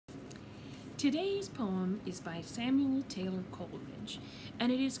Today's poem is by Samuel Taylor Coleridge,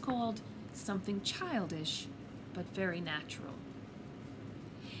 and it is called Something Childish, but Very Natural.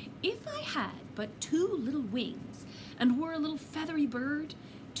 If I had but two little wings and were a little feathery bird,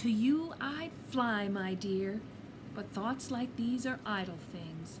 to you I'd fly, my dear. But thoughts like these are idle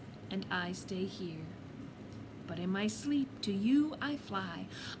things, and I stay here. But in my sleep to you I fly.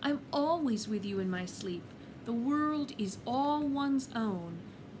 I'm always with you in my sleep. The world is all one's own.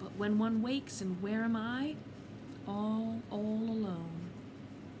 But when one wakes, and where am I? All alone.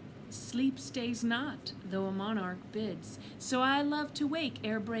 Sleep stays not, though a monarch bids, so I love to wake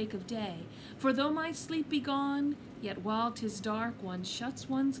ere break of day. For though my sleep be gone, yet while 'tis dark one shuts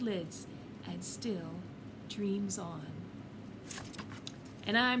one's lids, and still dreams on.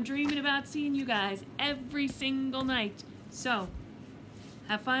 And I'm dreaming about seeing you guys every single night. So,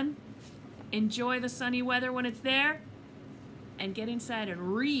 have fun, enjoy the sunny weather when it's there, and get inside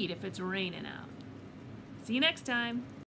and read if it's raining out. See you next time.